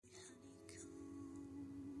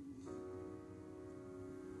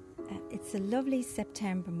It's a lovely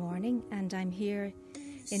September morning and I'm here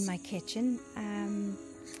in my kitchen.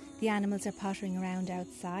 The animals are pottering around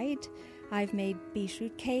outside. I've made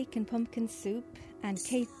beetroot cake and pumpkin soup, and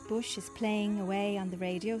Kate Bush is playing away on the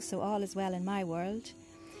radio, so all is well in my world.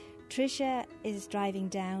 Trisha is driving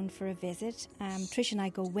down for a visit. Trish and I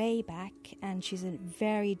go way back, and she's a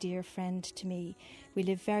very dear friend to me. We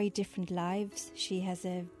live very different lives. She has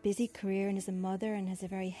a busy career and is a mother and has a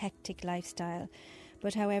very hectic lifestyle.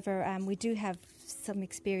 But however, we do have some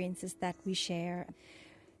experiences that we share.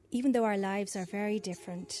 Even though our lives are very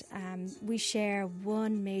different, we share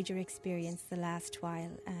one major experience the last while,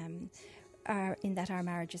 in that our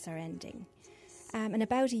marriages are ending. And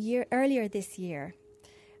about a year earlier this year,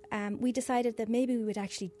 we decided that maybe we would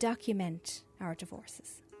actually document our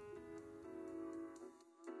divorces.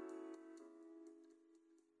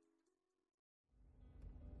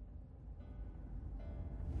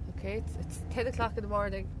 Okay, it's 10 o'clock in the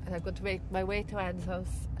morning and I'm going to make my way to Anne's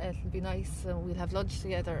house. It'll be nice and we'll have lunch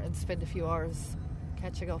together and spend a few hours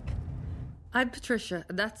catching up. I'm Patricia,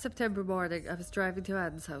 and that September morning I was driving to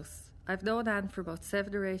Anne's house. I've known Anne for about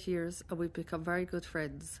 7 or 8 years and we've become very good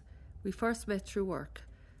friends. We first met through work.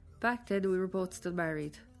 Back then we were both still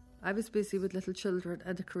married. I was busy with little children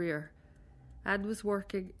and a career. Anne was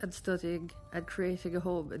working and studying and creating a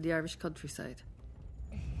home in the Irish countryside.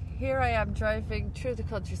 Here I am driving through the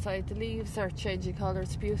countryside. The leaves are changing colour.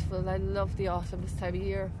 It's beautiful. I love the autumn this time of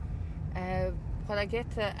year. When I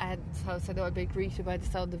get to Anne's house, I know I'll be greeted by the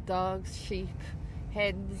sound of dogs, sheep,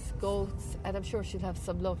 hens, goats, and I'm sure she'll have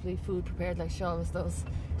some lovely food prepared like she always does.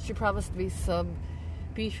 She promised me some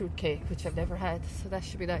beetroot cake, which I've never had, so that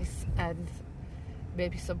should be nice, and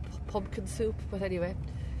maybe some pumpkin soup, but anyway,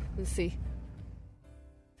 we'll see.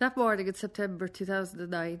 That morning in September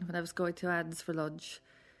 2009, when I was going to Anne's for lunch,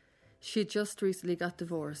 she had just recently got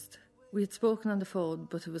divorced. We had spoken on the phone,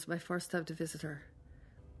 but it was my first time to visit her.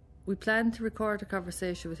 We planned to record a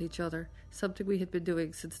conversation with each other, something we had been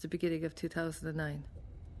doing since the beginning of 2009.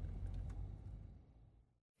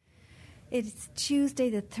 It's Tuesday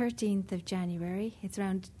the 13th of January. It's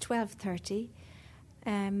around 12:30.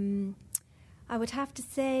 I would have to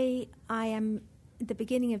say I am, at the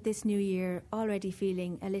beginning of this new year, already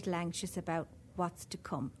feeling a little anxious about what's to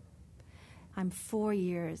come. I'm 4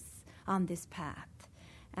 years on this path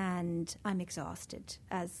and I'm exhausted,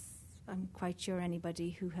 as I'm quite sure anybody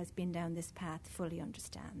who has been down this path fully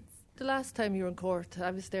understands. The last time you were in court, I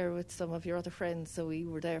was there with some of your other friends, so we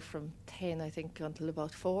were there from 10, I think, until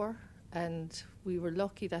about 4. And we were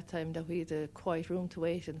lucky that time that we had a quiet room to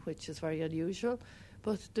wait in, which is very unusual.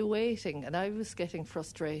 But the waiting, and I was getting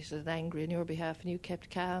frustrated and angry on your behalf, and you kept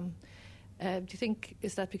calm. Do you think,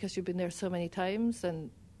 is that because you've been there so many times, and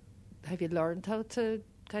have you learned how to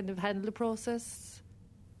kind of handle the process?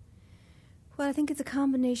 Well, I think it's a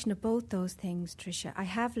combination of both those things, Tricia. I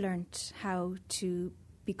have learnt how to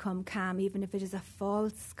become calm, even if it is a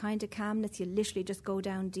false kind of calmness. You literally just go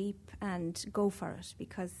down deep and go for it,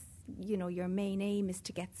 because you know your main aim is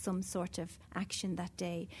to get some sort of action that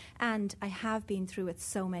day. And I have been through it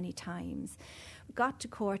so many times. Got to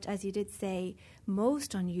court, as you did say,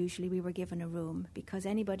 most unusually we were given a room, because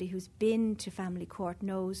anybody who's been to family court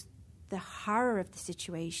knows the horror of the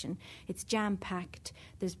situation. It's jam-packed.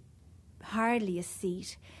 There's hardly a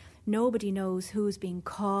seat. Nobody knows who's being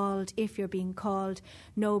called. If you're being called,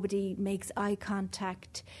 nobody makes eye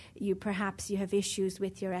contact. You have issues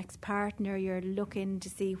with your ex-partner. You're looking to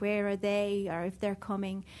see where are they or if they're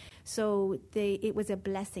coming. So it was a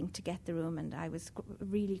blessing to get the room, and I was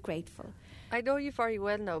really grateful. I know you very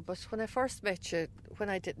well now, but when I first met you, when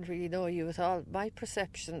I didn't really know you at all, my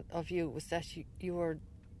perception of you was that you were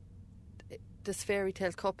this fairy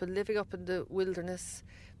tale couple living up in the wilderness,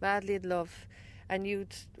 madly in love. And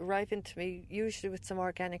you'd arrive into me usually with some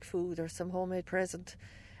organic food or some homemade present.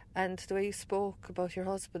 And the way you spoke about your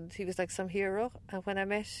husband, he was like some hero. And when I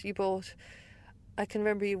met you both, I can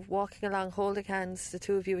remember you walking along holding hands, the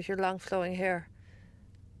two of you with your long flowing hair.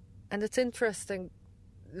 And it's interesting,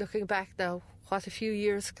 looking back now, what a few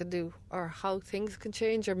years can do, or how things can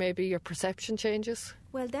change, or maybe your perception changes.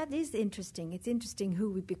 Well, that is interesting. It's interesting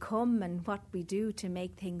who we become and what we do to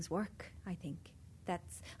make things work, I think.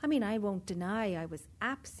 I won't deny I was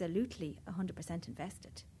absolutely 100%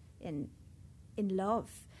 invested in love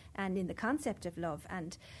and in the concept of love.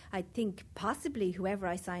 And I think possibly whoever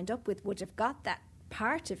I signed up with would have got that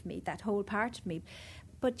part of me, that whole part of me.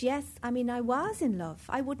 But yes, I was in love.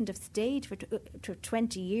 I wouldn't have stayed for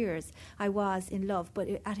 20 years. I was in love, but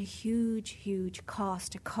at a huge, huge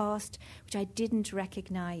cost, a cost which I didn't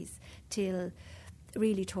recognise till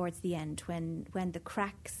really towards the end, when the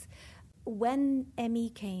cracks... When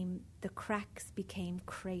Emmy came, the cracks became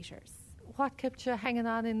craters. what kept you hanging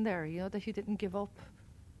on in there, that you didn't give up?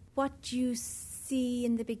 What you see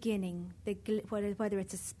in the beginning, whether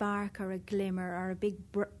it's a spark or a glimmer or a big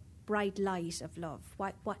bright light of love,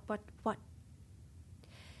 what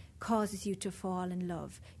causes you to fall in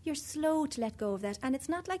love. You're slow to let go of that, and it's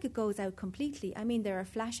not like it goes out completely. I mean, there are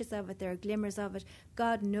flashes of it, there are glimmers of it.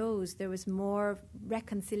 God knows there was more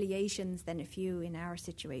reconciliations than a few in our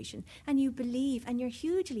situation. And you believe, and you're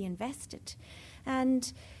hugely invested.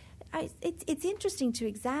 And it's interesting to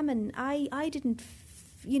examine. I didn't,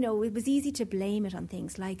 it was easy to blame it on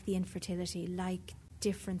things like the infertility, like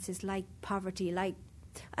differences, like poverty,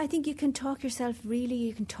 I think you can talk yourself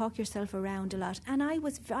around a lot. And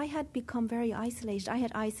I had become very isolated. I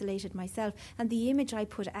had isolated myself. And the image I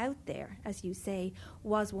put out there, as you say,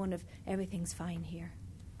 was one of everything's fine here.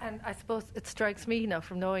 And I suppose it strikes me now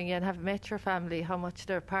from knowing you and having met your family how much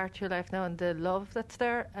they're part of your life now and the love that's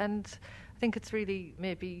there. And I think it's really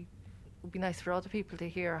maybe would be nice for other people to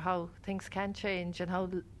hear how things can change and how,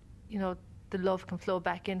 the love can flow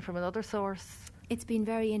back in from another source. It's been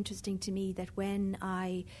very interesting to me that when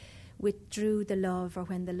I withdrew the love or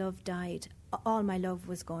when the love died, all my love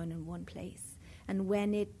was going in one place. And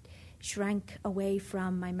when it shrank away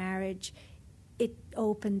from my marriage, it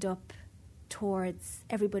opened up towards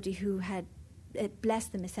everybody who had, bless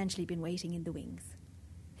them, essentially been waiting in the wings.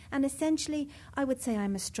 And essentially, I would say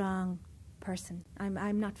I'm a strong person.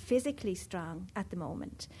 I'm not physically strong at the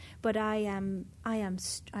moment, but I am a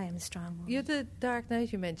strong woman. You're the dark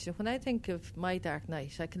night you mentioned. When I think of my dark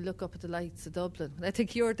night, I can look up at the lights of Dublin. When I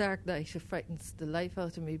think your dark night, it frightens the life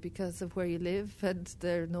out of me because of where you live and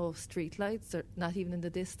there are no street lights, or not even in the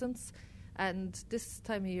distance. And this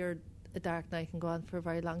time of year, a dark night can go on for a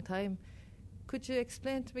very long time. Could you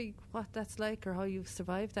explain to me what that's like or how you've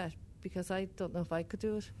survived that? Because I don't know if I could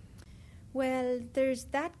do it. Well, there's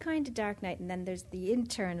that kind of dark night, and then there's the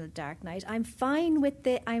internal dark night. I'm fine with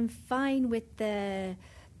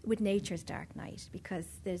nature's dark night because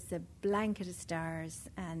there's a blanket of stars,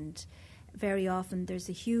 and very often there's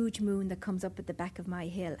a huge moon that comes up at the back of my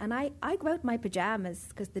hill. And I go out in my pyjamas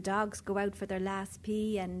because the dogs go out for their last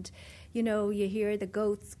pee, and you hear the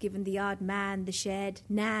goats giving the odd man the shed.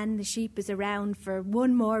 Nan, the sheep, is around for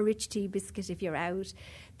one more rich tea biscuit if you're out.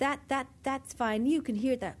 That's fine. You can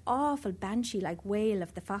hear that awful banshee-like wail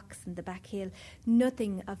of the fox in the back hill.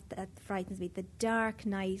 Nothing of that frightens me. The dark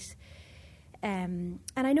night, and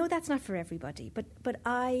I know that's not for everybody, but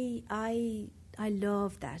I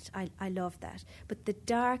love that. I love that. But the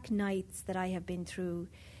dark nights that I have been through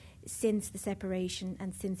since the separation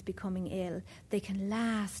and since becoming ill, they can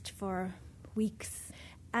last for weeks.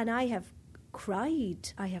 And I have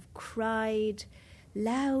cried.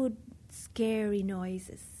 Loud, scary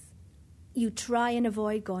noises. You try and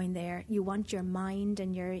avoid going there. You want your mind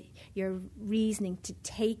and your reasoning to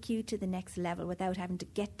take you to the next level without having to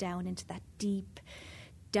get down into that deep,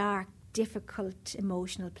 dark, difficult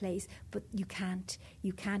emotional place, but you can't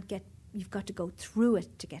get. You've got to go through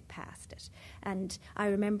it to get past it. And I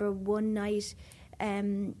remember one night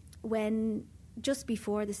when just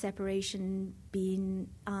before the separation, being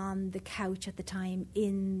on the couch at the time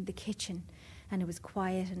in the kitchen, and it was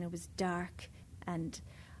quiet and it was dark, and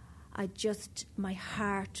my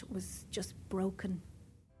heart was just broken.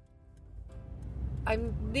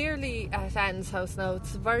 I'm nearly at Anne's house now.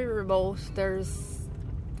 It's very remote. There's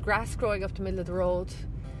grass growing up the middle of the road.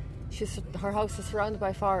 Her house is surrounded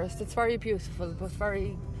by forest. It's very beautiful, but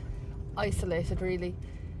very isolated, really.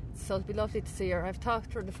 So it'd be lovely to see her. I've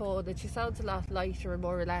talked to her on the phone, and she sounds a lot lighter and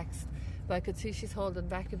more relaxed. But I could see she's holding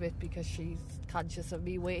back a bit because she's conscious of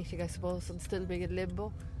me waiting, I suppose, and still being in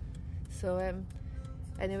limbo. So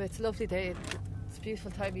anyway, it's a lovely day. It's a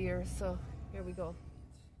beautiful time of year. So here we go.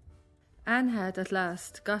 Anne had at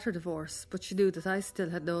last got her divorce, but she knew that I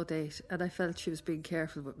still had no date, and I felt she was being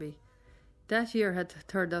careful with me. That year had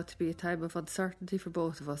turned out to be a time of uncertainty for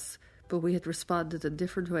both of us, but we had responded in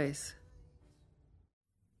different ways.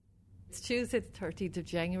 It's Tuesday the 13th of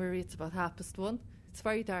January, it's about 1:30. It's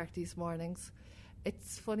very dark these mornings.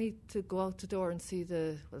 It's funny to go out the door and see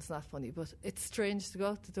it's not funny, but it's strange to go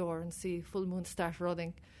out the door and see full moon start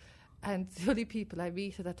running. And the only people I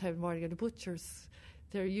meet at that time of the morning are the butchers.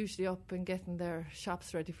 They're usually up and getting their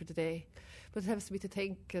shops ready for the day. But it helps me to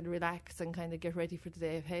think and relax and kind of get ready for the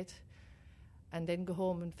day ahead. And then go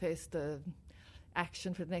home and face the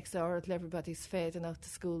action for the next hour until everybody's fed and out to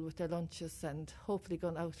school with their lunches, and hopefully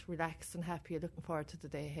going out relaxed and happy and looking forward to the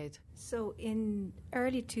day ahead. So in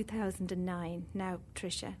early 2009 now,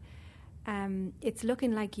 Tricia, it's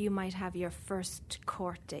looking like you might have your first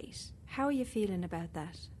court date. How are you feeling about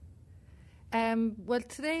that? Well,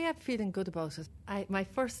 today I'm feeling good about it. My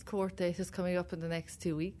first court date is coming up in the next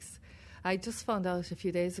 2 weeks. I just found out a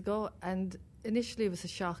few days ago, and initially it was a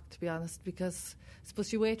shock, to be honest, because I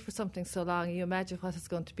suppose you wait for something so long, you imagine what it's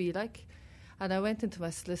going to be like. And I went into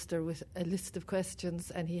my solicitor with a list of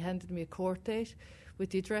questions, and he handed me a court date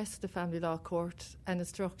with the address of the family law court and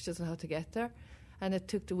instructions on how to get there. And it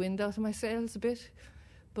took the wind out of my sails a bit.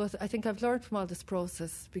 But I think I've learned from all this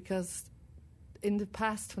process, because in the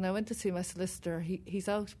past, when I went to see my solicitor, he's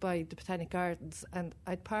out by the Botanic Gardens, and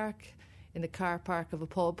I'd park in the car park of a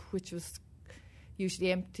pub, which was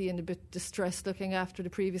usually empty and a bit distressed looking after the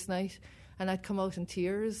previous night, and I'd come out in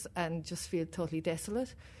tears and just feel totally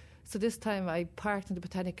desolate. So this time I parked in the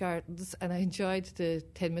Botanic Gardens, and I enjoyed the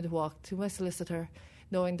 10-minute walk to my solicitor,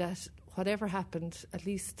 knowing that whatever happened, at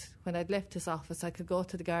least when I'd left his office, I could go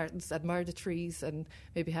to the gardens, admire the trees, and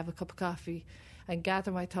maybe have a cup of coffee and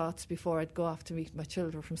gather my thoughts before I'd go off to meet my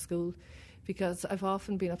children from school, because I've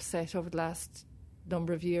often been upset over the last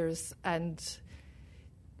number of years and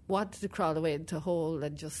wanted to crawl away into a hole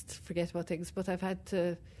and just forget about things, but I've had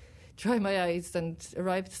to dry my eyes and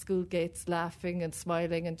arrive at the school gates laughing and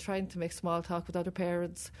smiling and trying to make small talk with other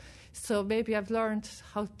parents. So maybe I've learned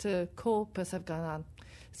how to cope as I've gone on.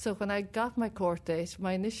 So when I got my court date,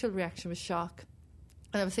 my initial reaction was shock.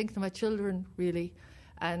 And I was thinking of my children, really,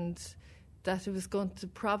 and that it was going to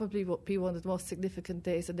probably be one of the most significant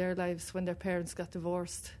days in their lives when their parents got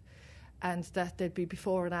divorced, and that they'd be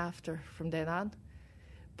before and after from then on.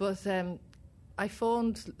 But I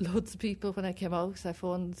phoned loads of people when I came out. I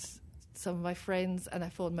phoned some of my friends, and I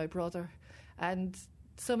phoned my brother. And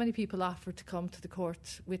so many people offered to come to the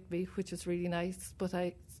court with me, which was really nice.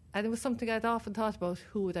 And it was something I'd often thought about,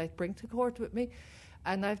 who would I bring to court with me?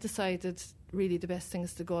 And I've decided really the best thing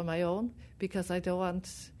is to go on my own, because I don't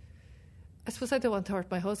want to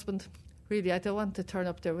hurt my husband. Really, I don't want to turn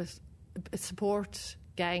up there with a support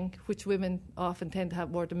gang, which women often tend to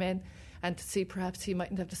have more than men, and to see perhaps he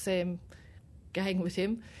mightn't have the same gang with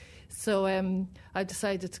him. So I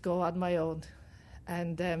decided to go on my own.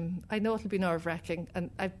 And I know it'll be nerve-wracking,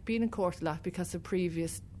 and I've been in court a lot because of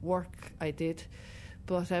previous work I did.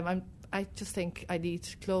 But I just think I need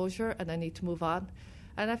closure and I need to move on.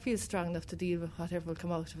 And I feel strong enough to deal with whatever will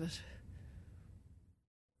come out of it.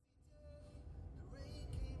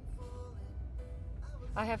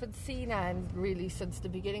 I haven't seen Anne really since the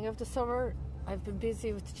beginning of the summer. I've been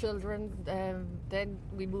busy with the children. Then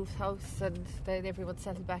we moved house, and then everyone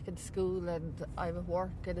settled back into school, and I'm at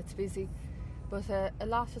work and it's busy. But a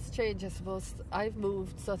lot has changed, I suppose. I've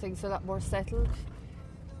moved, so things are a lot more settled.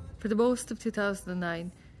 For the most of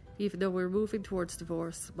 2009, even though we were moving towards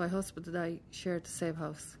divorce, my husband and I shared the same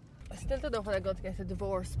house. I still don't know when I'm going to get a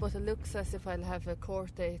divorce, but it looks as if I'll have a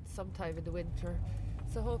court date sometime in the winter.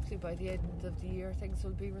 So hopefully by the end of the year things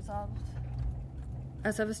will be resolved.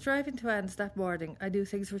 As I was driving to Anne's that morning, I knew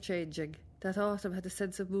things were changing. That autumn had a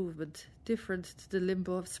sense of movement, different to the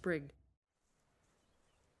limbo of spring.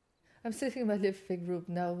 I'm sitting in my living room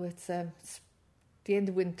now. It's the end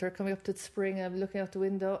of winter, coming up to the spring. I'm looking out the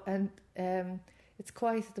window, and it's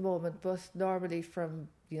quiet at the moment, but normally from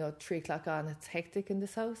 3 o'clock on, it's hectic in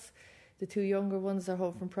this house. The 2 younger ones are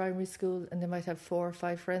home from primary school, and they might have 4 or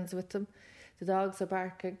 5 friends with them. The dogs are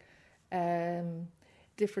barking.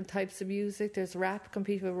 Different types of music. There's rap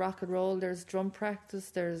competing with rock and roll. There's drum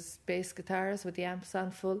practice. There's bass guitars with the amps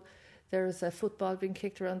on full. There's a football being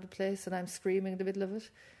kicked around the place, and I'm screaming in the middle of it.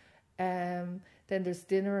 Then there's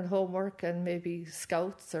dinner and homework, and maybe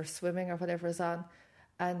scouts or swimming or whatever is on.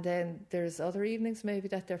 And then there's other evenings maybe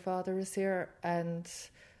that their father is here, and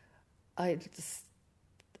I'll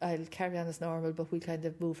carry on as normal, but we kind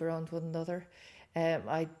of move around one another.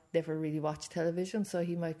 I never really watch television, so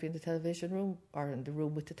he might be in the television room or in the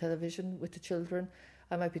room with the television with the children.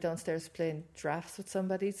 I might be downstairs playing drafts with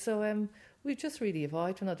somebody. So we just really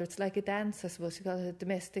avoid one another. It's like a dance, I suppose. You call it a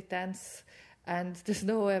domestic dance, and there's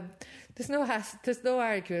no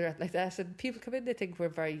argument like that. And people come in, they think we're a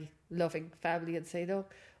very loving family, and say, "No,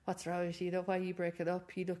 what's wrong with you? Why are you breaking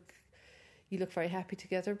up? You look very happy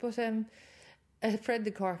together." But a friend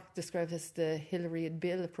in Cork described it as the Hillary and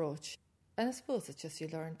Bill approach. And I suppose it's just you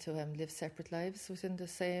learn to live separate lives within the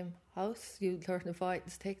same house. You learn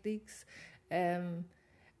avoidance techniques. And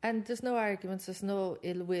there's no arguments, there's no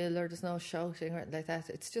ill will, or there's no shouting or anything like that.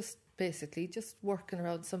 It's just basically just working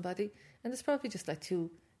around somebody. And it's probably just like 2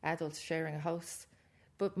 adults sharing a house.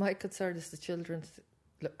 But my concern is the children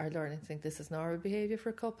are learning to think this is normal behaviour for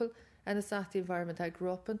a couple. And it's not the environment I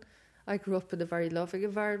grew up in. I grew up in a very loving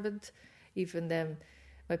environment. Even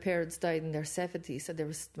my parents died in their 70s,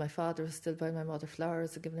 and my father was still buying my mother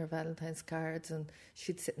flowers and giving her Valentine's cards, and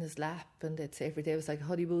she'd sit in his lap, and they'd say every day was like a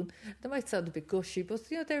honeymoon. That might sound a bit gushy, but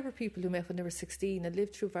there were people who met when they were 16 and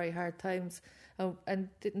lived through very hard times, and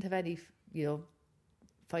didn't have any,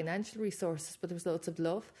 financial resources, but there was loads of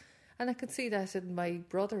love. And I can see that in my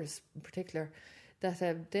brothers in particular,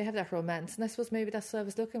 that they have that romance, and I suppose maybe that's what I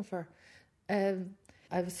was looking for.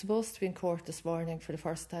 I was supposed to be in court this morning for the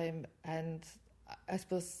first time, and I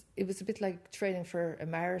suppose it was a bit like training for a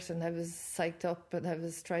marathon. I was psyched up and I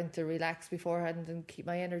was trying to relax beforehand and keep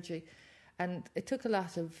my energy. And it took a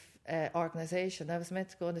lot of organisation. I was meant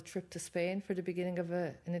to go on a trip to Spain for the beginning of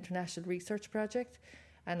an international research project,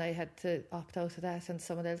 and I had to opt out of that, and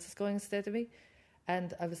someone else is going instead of me.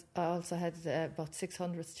 And I also had about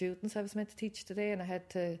 600 students I was meant to teach today, and I had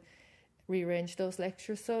to rearrange those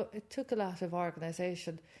lectures. So it took a lot of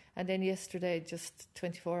organisation. And then yesterday, just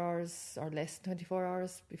 24 hours or less than 24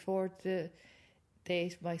 hours before the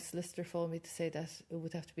date, my solicitor phoned me to say that it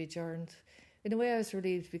would have to be adjourned. In a way, I was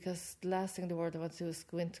relieved, because the last thing in the world I want to do is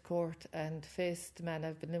go into court and face the man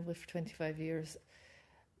I've been living with for 25 years.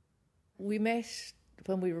 We met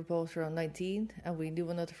when we were both around 19, and we knew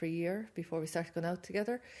one another for a year before we started going out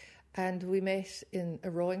together. And we met in a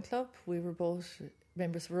rowing club. We were both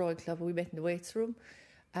members of a rowing club. We met in the weights room,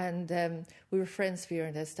 and we were friends for a year,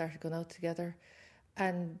 and then started going out together.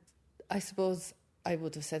 And I suppose I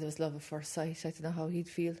would have said it was love at first sight. I don't know how he'd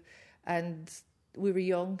feel. And we were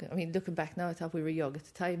young. I mean, looking back now, I thought we were young. At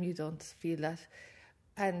the time, you don't feel that.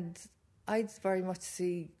 And I'd very much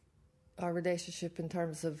see our relationship in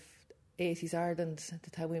terms of 80s Ireland at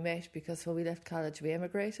the time we met, because when we left college, we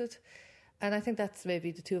emigrated. And I think that's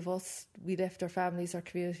maybe the two of us. We left our families, our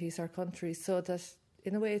communities, our countries, so that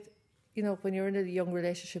in a way, when you're in a young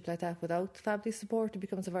relationship like that without family support, it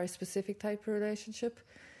becomes a very specific type of relationship.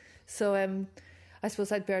 So I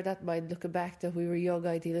suppose I'd bear that in mind, looking back, that we were young,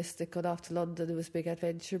 idealistic, got off to London, it was a big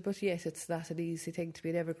adventure, but yet it's not an easy thing to be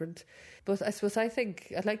an immigrant. But I suppose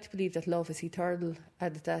I'd like to believe that love is eternal,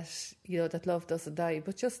 and that, that love doesn't die,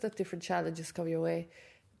 but just that different challenges come your way.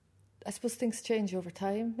 I suppose things change over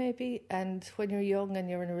time, maybe, and when you're young and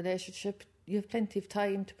you're in a relationship, you have plenty of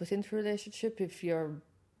time to put into a relationship. If you're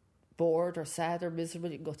bored or sad or miserable,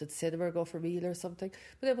 you can go to the cinema or go for a meal or something.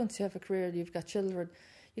 But then once you have a career and you've got children,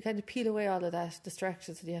 you kind of peel away all of that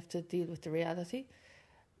distractions, and you have to deal with the reality.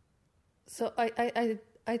 So I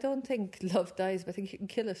don't think love dies, but I think you can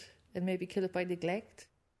kill it, and maybe kill it by neglect.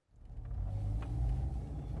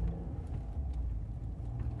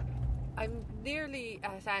 I'm nearly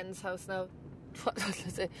at Anne's house now. What was I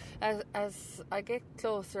say? As I get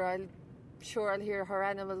closer, I'll hear her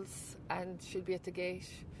animals, and she'll be at the gate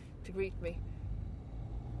to greet me.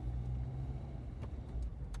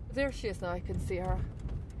 There she is now, I can see her.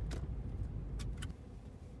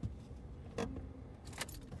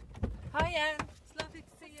 Hi, Anne. It's lovely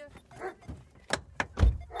to see you.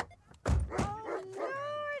 Oh,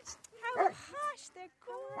 Lord! How posh! They're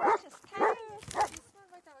gorgeous cows.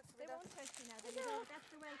 They won't touch you now. That's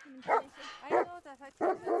the welcoming committee. I know that. I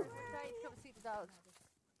told her to come see the dogs.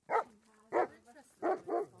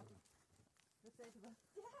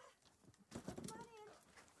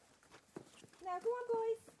 Now, go on,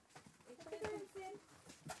 boys. Put the girls in.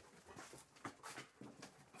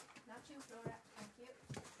 Not you, Flora. Thank you.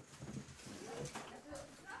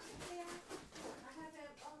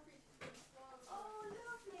 Oh,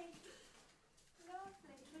 lovely.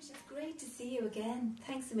 Trish, it's great to see you again.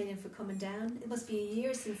 Thanks a million for coming down. It must be a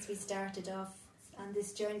year since we started off on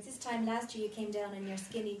this journey. This time last year you came down in your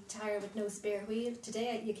skinny tyre with no spare wheel.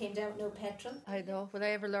 Today you came down with no petrol. I know. When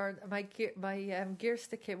I ever learned, my gear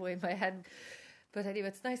stick came away in my hand. But anyway,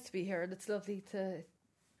 it's nice to be here, and it's lovely to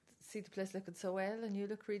see the place looking so well, and you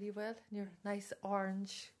look really well. And your nice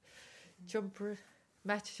orange jumper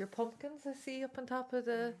matches your pumpkins I see up on top of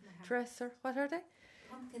the dresser. What are they?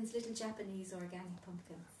 Pumpkins, little Japanese organic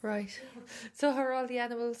pumpkins. Right. So how are all the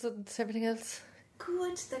animals and everything else?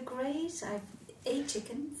 Good, they're great. I've 8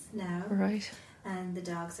 chickens now. Right. And the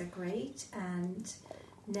dogs are great. And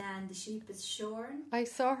Nan, the sheep, is shorn. I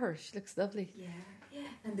saw her. She looks lovely. Yeah.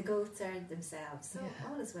 And the goats are themselves. So Yeah.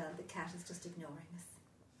 all is well. The cat is just ignoring us.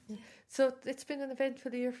 Yeah. So it's been an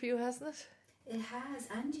eventful year for you, hasn't it? It has.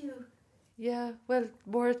 And you? Yeah, well,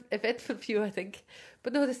 more eventful for you, I think.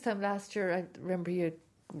 But no, this time last year, I remember you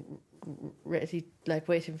ready, like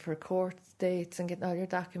waiting for court dates and getting all your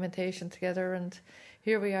documentation together. And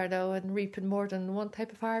here we are now, and reaping more than one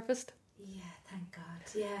type of harvest. Yeah, thank God.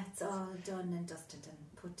 Yeah, it's all done and dusted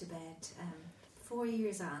and put to bed. 4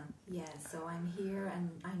 years on, yeah, so I'm here, and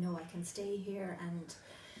I know I can stay here, and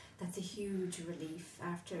that's a huge relief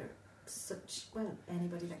after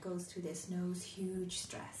anybody that goes through this knows huge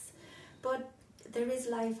stress. But there is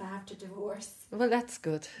life after divorce. Well, that's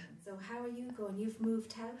good. So how are you going? You've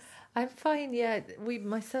moved house? I'm fine, yeah.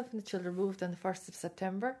 Myself and the children moved on the 1st of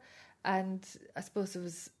September, and I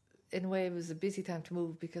suppose in a way it was a busy time to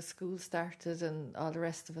move because school started and all the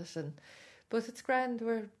rest of it. But it's grand.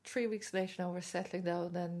 We're 3 weeks later now, we're settling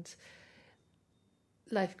down and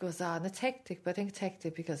life goes on. It's hectic, but I think it's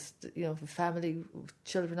hectic because, family,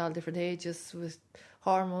 children all different ages with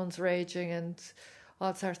hormones raging and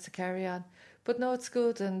all sorts to carry on. But no, it's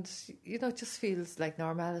good, and it just feels like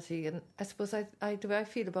normality. And I suppose the way I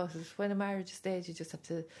feel about it, when a marriage is dead, you just have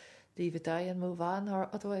to leave it die and move on, or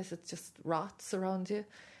otherwise it just rots around you.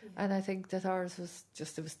 Yeah. And I think that ours was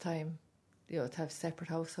just, it was time, to have separate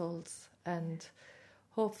households, and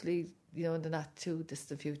hopefully, in the not too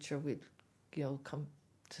distant future, we'll, come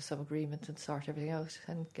to some agreement and sort everything out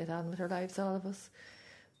and get on with our lives, all of us.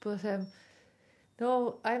 But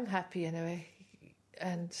no, I'm happy anyway,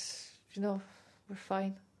 and we're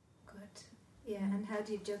fine. Good. Yeah, and how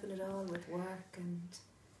do you juggle it all with work and...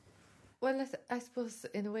 Well, I suppose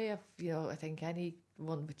in a way, I think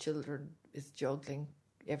anyone with children is juggling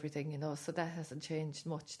everything, so that hasn't changed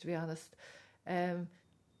much, to be honest.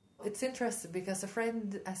 It's interesting because a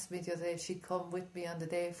friend asked me the other day if she'd come with me on the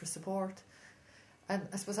day for support. And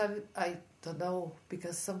I suppose I don't know,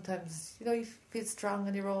 because sometimes, you feel strong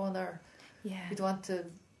on your own, or you'd want to...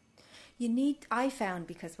 I found,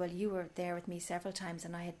 because, you were there with me several times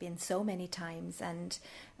and I had been so many times, and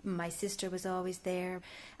my sister was always there,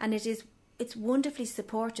 and it's wonderfully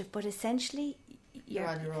supportive, but essentially you're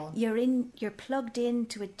on your own. You're plugged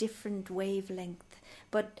into a different wavelength.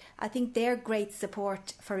 But I think they're great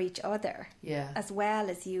support for each other, as well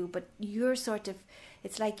as you. But you're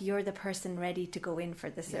it's like you're the person ready to go in for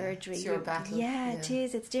the surgery. It's your battle. Yeah, it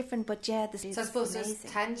is. It's different, but so I suppose amazing.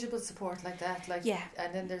 There's tangible support like that,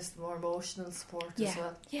 and then there's more emotional support as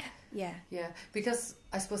well. Yeah. Because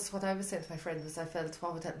I suppose what I was saying to my friend was, I felt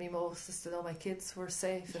what would help me most is to know my kids were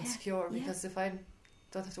safe and secure. Because if I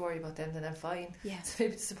don't have to worry about them, then I'm fine. Yeah. So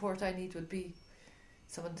maybe the support I need would be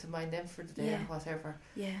someone to mind them for the day or whatever.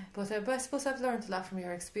 Yeah. But I suppose I've learned a lot from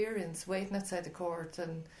your experience, waiting outside the court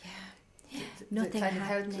and the kind of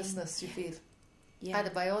helplessness you feel. Yeah. I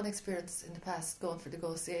had my own experience in the past going for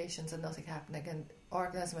negotiations and nothing happening, and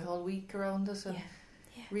organising my whole week around it, and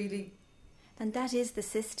really... And that is the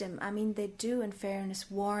system. I mean, they do, in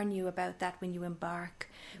fairness, warn you about that when you embark.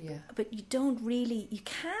 Yeah. But you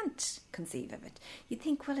can't conceive of it. You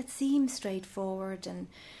think, well, it seems straightforward,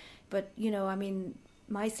 but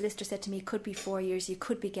my solicitor said to me, it could be 4 years, you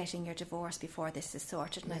could be getting your divorce before this is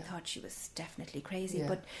sorted. And I thought she was definitely crazy. Yeah.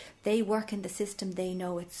 But they work in the system, they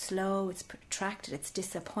know it's slow, it's protracted, it's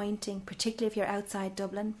disappointing, particularly if you're outside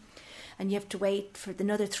Dublin. And you have to wait for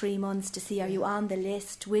another 3 months to see, are you on the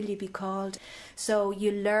list, will you be called? So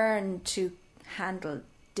you learn to handle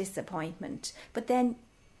disappointment. But then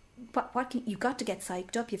you've got to get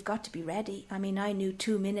psyched up, you've got to be ready. I mean, I knew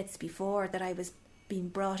 2 minutes before that I was being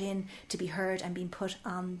brought in to be heard and being put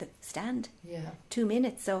on the stand. 2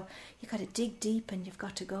 minutes. So you've got to dig deep and you've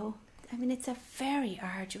got to go. I mean, it's a very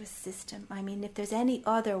arduous system. I mean, if there's any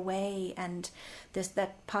other way, and there's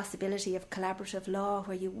that possibility of collaborative law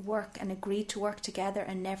where you work and agree to work together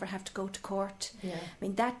and never have to go to court. I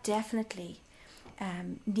mean, that definitely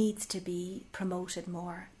needs to be promoted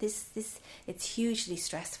more. It's hugely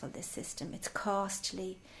stressful, this system. It's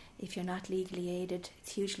costly. If you're not legally aided,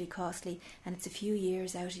 it's hugely costly, and it's a few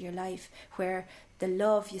years out of your life where the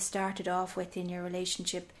love you started off with in your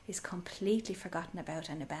relationship is completely forgotten about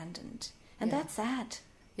and abandoned. And that's sad.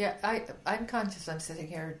 Yeah, I'm conscious I'm sitting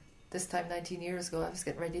here this time 19 years ago. I was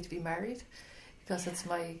getting ready to be married because it's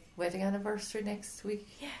my wedding anniversary next week.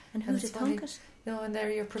 Yeah, and who'd have thunk it? No, and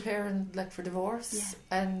there you're preparing for divorce,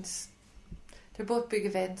 and they're both big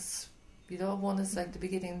events. One is like the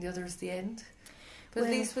beginning, the other is the end. But at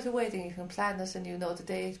least with a wedding you can plan it and you know the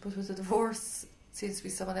date. But with a divorce, it seems to be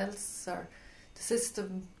someone else, or the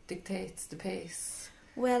system dictates the pace.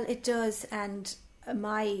 Well, it does, and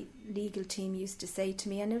my legal team used to say to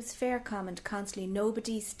me, and it was a fair comment constantly,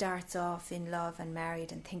 nobody starts off in love and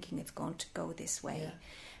married and thinking it's going to go this way.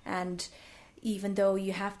 And even though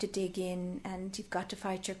you have to dig in and you've got to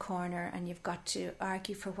fight your corner and you've got to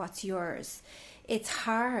argue for what's yours, it's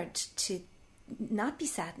hard to not be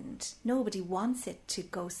saddened. Nobody wants it to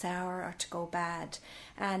go sour or to go bad.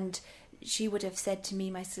 And she would have said to me,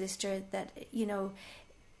 my solicitor, that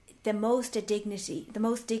the most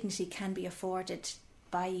dignity can be afforded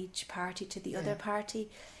by each party to the other party.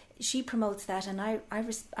 She promotes that, and I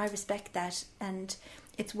respect that. And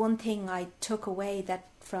it's one thing I took away that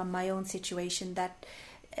from my own situation, that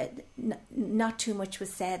not too much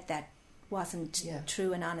was said that wasn't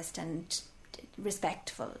true and honest and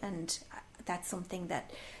respectful, and that's something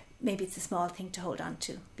that maybe it's a small thing to hold on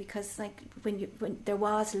to, because like when there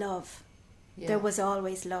was love, there was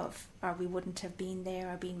always love, or we wouldn't have been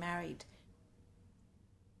there or been married.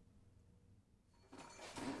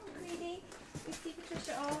 Greedy, we see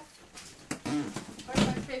Patricia off. Where's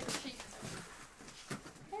my favourite sheep?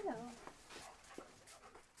 Hello.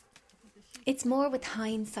 It's more with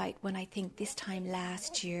hindsight when I think this time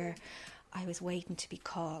last year I was waiting to be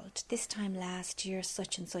called. This time last year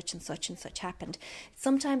such and such and such and such happened.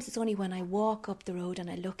 Sometimes it's only when I walk up the road and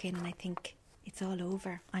I look in and I think it's all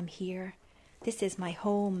over. I'm here. This is my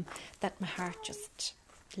home, that my heart just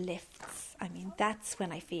lifts. I mean, that's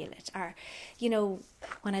when I feel it. Or, you know,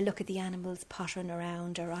 when I look at the animals pottering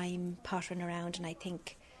around, or I'm pottering around and I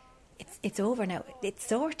think it's over now. It's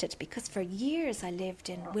sorted, because for years I lived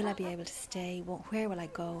in, will I be able to stay? Where will I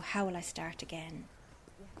go? How will I start again?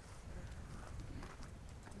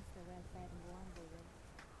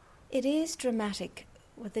 It is dramatic.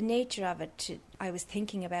 With the nature of it, I was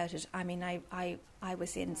thinking about it. I mean, I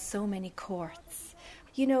was in so many courts.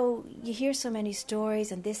 You know, you hear so many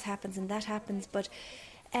stories and this happens and that happens, but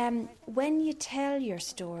when you tell your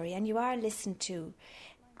story and you are listened to,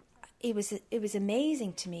 it was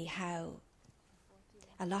amazing to me how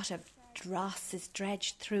a lot of dross is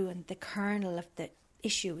dredged through and the kernel of the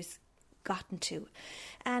issue is gotten to.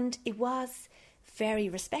 And it was very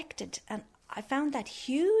respected, and I found that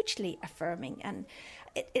hugely affirming, and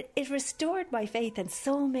it restored my faith in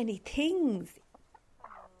so many things.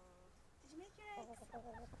 Did you make your eggs?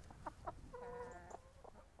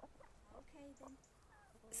 Okay then.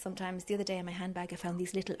 Sometimes, the other day in my handbag I found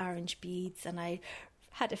these little orange beads, and I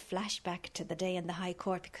had a flashback to the day in the High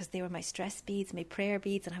Court, because they were my stress beads, my prayer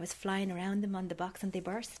beads, and I was flying around them on the box, and they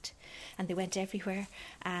burst and they went everywhere.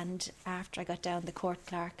 And after I got down, the court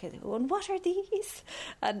clerk, oh, and what are these?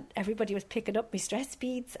 And everybody was picking up my stress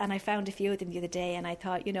beads, and I found a few of them the other day, and I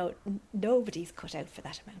thought, you know, nobody's cut out for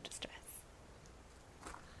that amount of stress.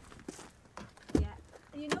 Yeah.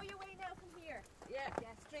 And you know your way now from here? Yeah. Yeah,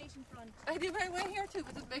 straight in front. I do my way here too, but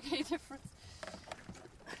it doesn't make any difference.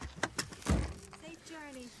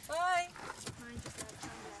 Journey. Bye. Mind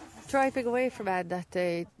yourself. Driving away from Anne that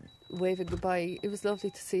day, waving goodbye, it was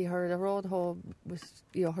lovely to see her in her own home with,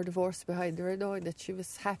 you know, her divorce behind her, and knowing that she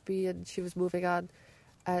was happy and she was moving on,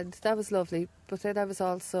 and that was lovely. But then I was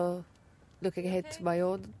also looking ahead to my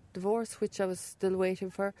own divorce, which I was still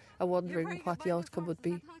waiting for, and wondering what the outcome would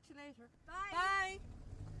be. Bye.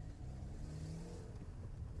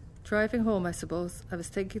 Driving home, I suppose, I was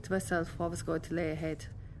thinking to myself what was going to lay ahead.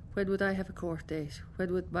 When would I have a court date?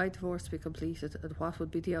 When would my divorce be completed? And what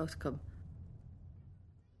would be the outcome?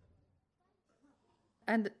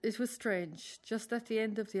 And it was strange. Just at the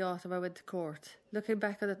end of the autumn I went to court. Looking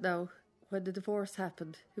back on it now, when the divorce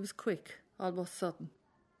happened, it was quick, almost sudden.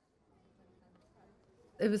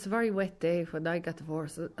 It was a very wet day when I got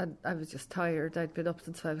divorced, and I was just tired. I'd been up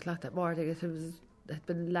since 5 o'clock that morning. It had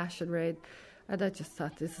been lashing rain, and I just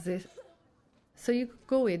thought, this is it. So you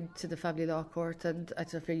go into the family law court, and I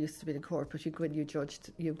don't know if you're used to being in court, but you go in,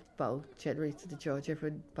 you bow generally to the judge.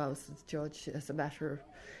 Everyone bows to the judge as a matter,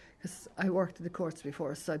 because I worked in the courts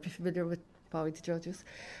before, so I'd be familiar with bowing to judges.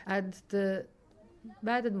 And the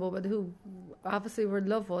man and woman, who obviously were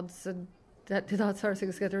loved ones and that did all sorts of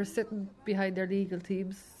things together, were sitting behind their legal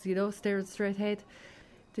teams, you know, staring straight ahead.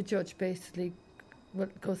 The judge basically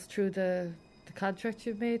goes through the contract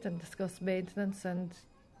you've made and discuss maintenance and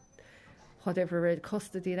whatever around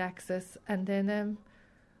custody and access, and then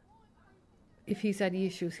if he's any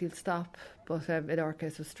issues he'll stop, but in our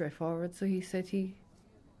case it was straightforward. So he said he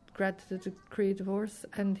granted a decree of divorce,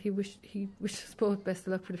 and he wished us both best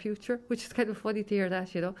of luck for the future, which is kind of funny to hear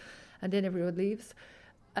that, you know. And then everyone leaves,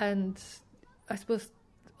 and I suppose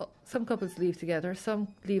some couples leave together, some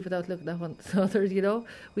leave without looking at one another, you know.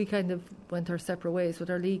 We kind of went our separate ways with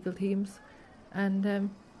our legal teams, and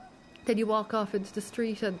then you walk off into the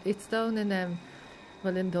street, and it's down in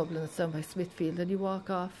in Dublin, it's down by Smithfield, and you walk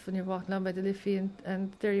off and you're walking on by the Liffey,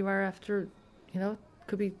 and there you are after, you know,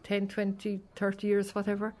 could be 10, 20, 30 years,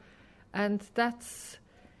 whatever. And that's,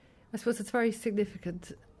 I suppose it's very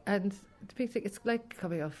significant. And the big thing, it's like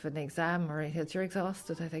coming off an exam or anything. You're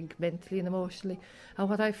exhausted, I think, mentally and emotionally. And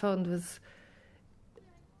what I found was,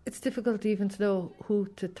 it's difficult even to know who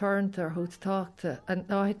to turn to or who to talk to. And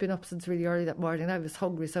now I had been up since really early that morning. I was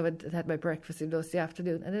hungry, so I went and had my breakfast, even though it's the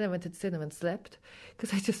afternoon. And then I went to the cinema and slept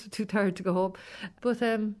because I just was too tired to go home. But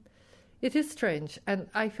it is strange. And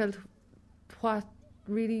I felt what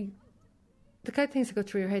really, the kind of things that go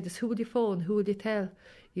through your head is, who will you phone, who will you tell,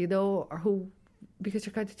 you know, or who because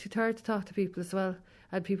you're kind of too tired to talk to people as well,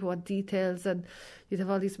 and people want details, and you'd have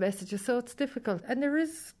all these messages, so it's difficult. And there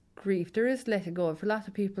is grief, there is letting go, and for a lot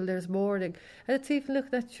of people there's mourning, and it's even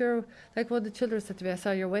looking at your, like one of the children said to me, I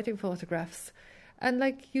saw your wedding photographs, and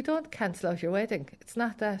like, you don't cancel out your wedding, it's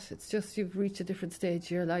not that, it's just you've reached a different stage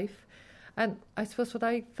of your life. And I suppose what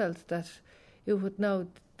I felt that you would know,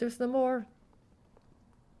 there's no more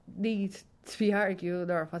need to be arguing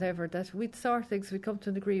or whatever, that we'd sort things, we'd come to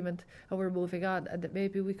an agreement and we're moving on, and that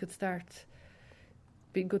maybe we could start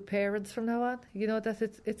being good parents from now on. You know, that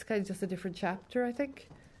it's kind of just a different chapter, I think.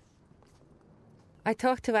 I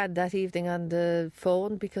talked to Anne that evening on the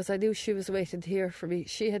phone because I knew she was waiting to hear from me.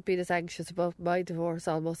 She had been as anxious about my divorce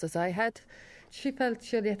almost as I had. She felt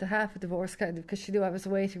she only had to half a divorce kind of because she knew I was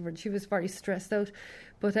waiting for it. She was very stressed out,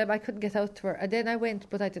 but I couldn't get out to her. And then I went,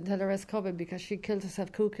 but I didn't tell her I was coming because she killed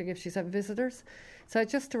herself cooking if she's having visitors. So I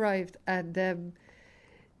just arrived, and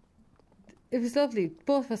it was lovely.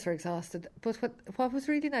 Both of us were exhausted. But what was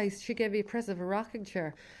really nice, she gave me a present of a rocking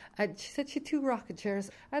chair. And she said she had 2 rocking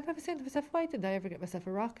chairs. And I was saying to myself, why didn't I ever get myself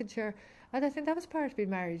a rocking chair? And I think that was part of being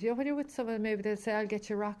married. You know, when you're with someone, maybe they'll say, I'll get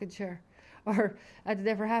you a rocking chair. And it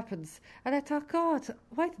never happens. And I thought, God,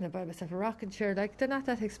 why didn't I buy myself a rocking chair? Like, they're not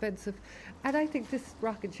that expensive. And I think this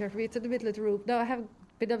rocking chair for me, it's in the middle of the room. Now, I haven't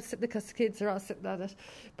been able to sit because the kids are all sitting on it.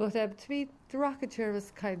 But to me, the rocking chair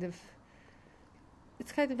was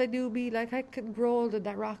it's kind of a new me. Like, I can grow old in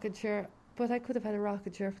that rocking chair, but I could have had a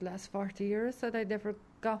rocking chair for the last 40 years and I never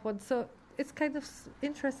got one. So it's kind of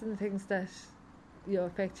interesting things that, you know,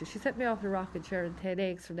 affect you. She sent me off the rocking chair and 10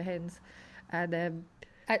 eggs from the hens. And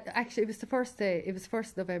actually, it was the first day, it was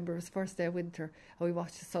 1st November, it was the first day of winter, and we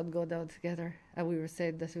watched the sun go down together, and we were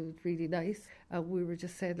saying that it was really nice, and we were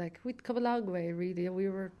just saying, like, we'd come a long way, really, and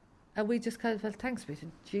we just kind of felt, thanks be to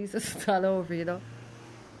Jesus, it's all over, you know.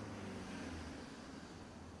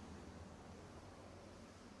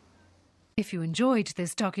 If you enjoyed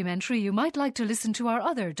this documentary, you might like to listen to our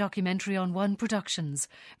other Documentary on One productions.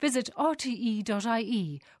 Visit rte.ie/Doc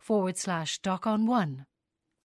on One.